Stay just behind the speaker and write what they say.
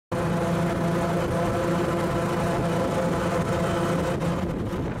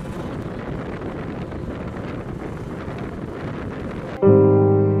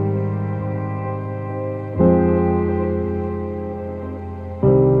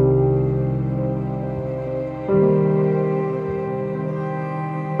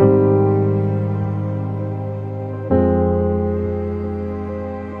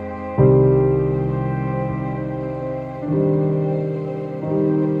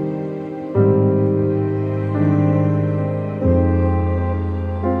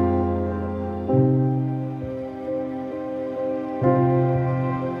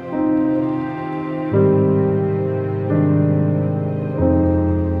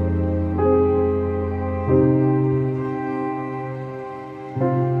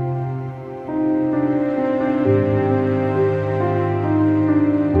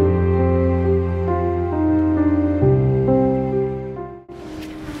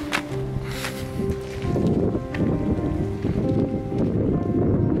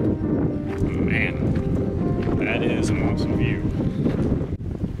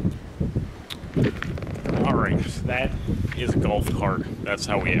cart. That's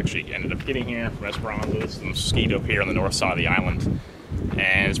how we actually ended up getting here from Esperanza. This is the Mosquito Pier on the north side of the island.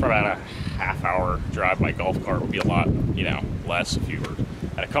 And it's probably about a half-hour drive by golf cart. It would be a lot, you know, less if you were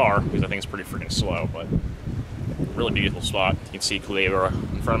at a car, because I think it's pretty freaking slow, but really beautiful spot. You can see Culebra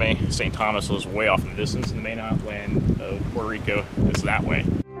in front of me. St. Thomas is way off in the distance, and the main island of Puerto Rico is that way.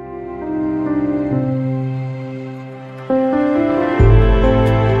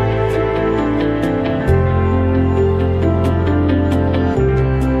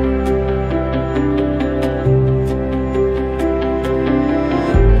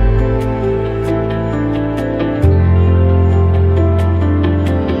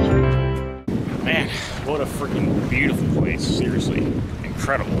 What a freaking beautiful place, seriously,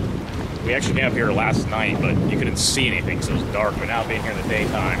 incredible. We actually came up here last night, but you couldn't see anything because it was dark, but now being here in the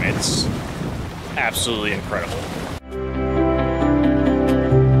daytime, it's absolutely incredible.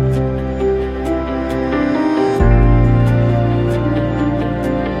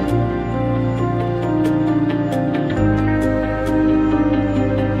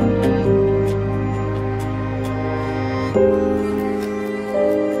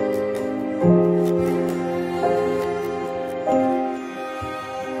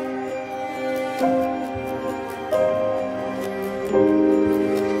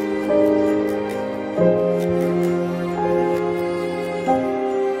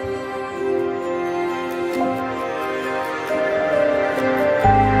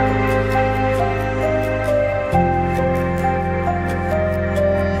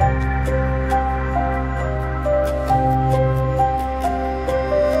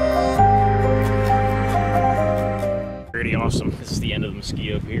 Pretty awesome. This is the end of the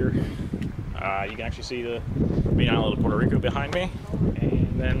Mosquito Pier. You can actually see the main island of Puerto Rico behind me,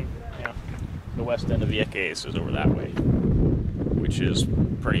 and then the west end of Vieques is over that way, which is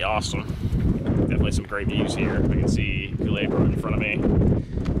pretty awesome. Definitely some great views here. I can see Culebra in front of me,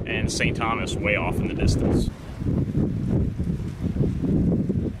 and St. Thomas way off in the distance.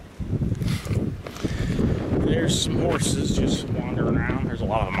 There's some horses just wandering around. There's a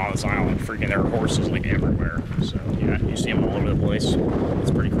lot of them on this island. Freaking, there are horses like everywhere. So yeah, you see them all over the place.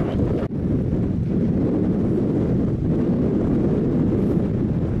 It's pretty cool.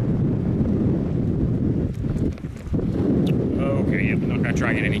 Okay, yep, I'm not gonna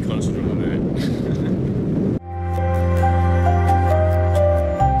try to get any closer to them than that.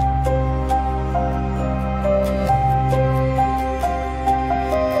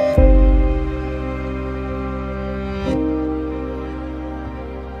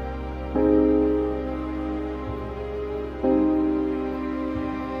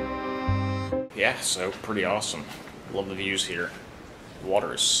 Yeah, so pretty awesome. Love the views here. The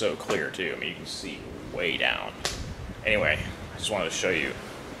water is so clear too. I mean, you can see way down. Anyway, I just wanted to show you.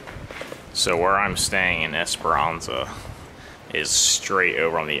 So where I'm staying in Esperanza is straight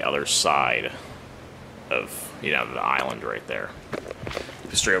over on the other side of, the island right there.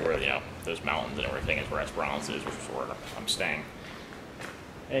 Straight over, those mountains and everything is where Esperanza is, which is where I'm staying.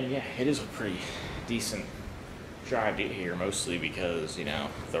 And yeah, it is a pretty decent drive to get here, mostly because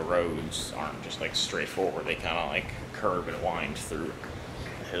the roads aren't just like straightforward. They kind of like curve and wind through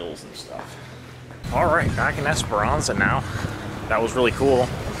the hills and stuff. All right, back in Esperanza now. That was really cool.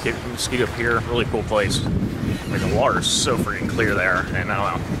 Mosquito Pier, really cool place. I mean, the water is so freaking clear there, and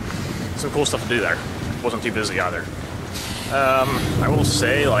I don't know, some cool stuff to do there. Wasn't too busy either. I will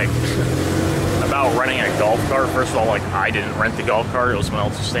say, about renting a golf cart. First of all, I didn't rent the golf cart. It was someone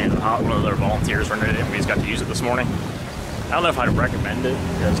else who stayed in the hot. One of their volunteers rented it, and we just got to use it this morning. I don't know if I'd recommend it,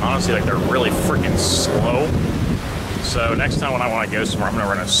 because honestly, they're really freaking slow. So next time when I want to go somewhere, I'm going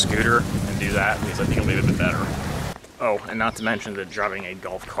to rent a scooter and do that, because I think it'll be a bit better. Oh, and not to mention that driving a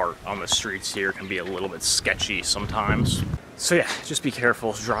golf cart on the streets here can be a little bit sketchy sometimes. So yeah, just be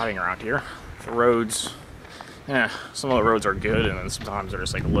careful driving around here. The roads, some of the roads are good, and then sometimes they're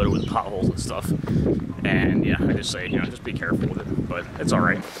just loaded with potholes and stuff. And yeah, I just say, just be careful with it, but it's all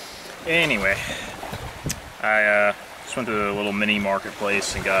right. Anyway, I just went to a little mini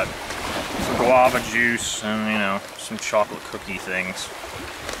marketplace and got some guava juice and, some chocolate cookie things.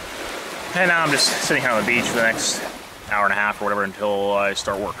 And now I'm just sitting here on the beach for the next hour and a half or whatever until I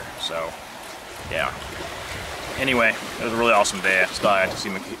start work. So, yeah. Anyway, it was a really awesome day. I just thought I had to see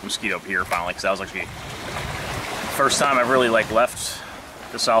Mosquito Pier finally, because that was actually the first time I've really left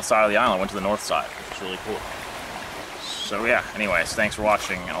the south side of the island, went to the north side, which is really cool. So yeah, anyways, thanks for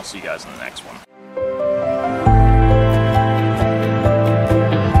watching, and I'll see you guys in the next one.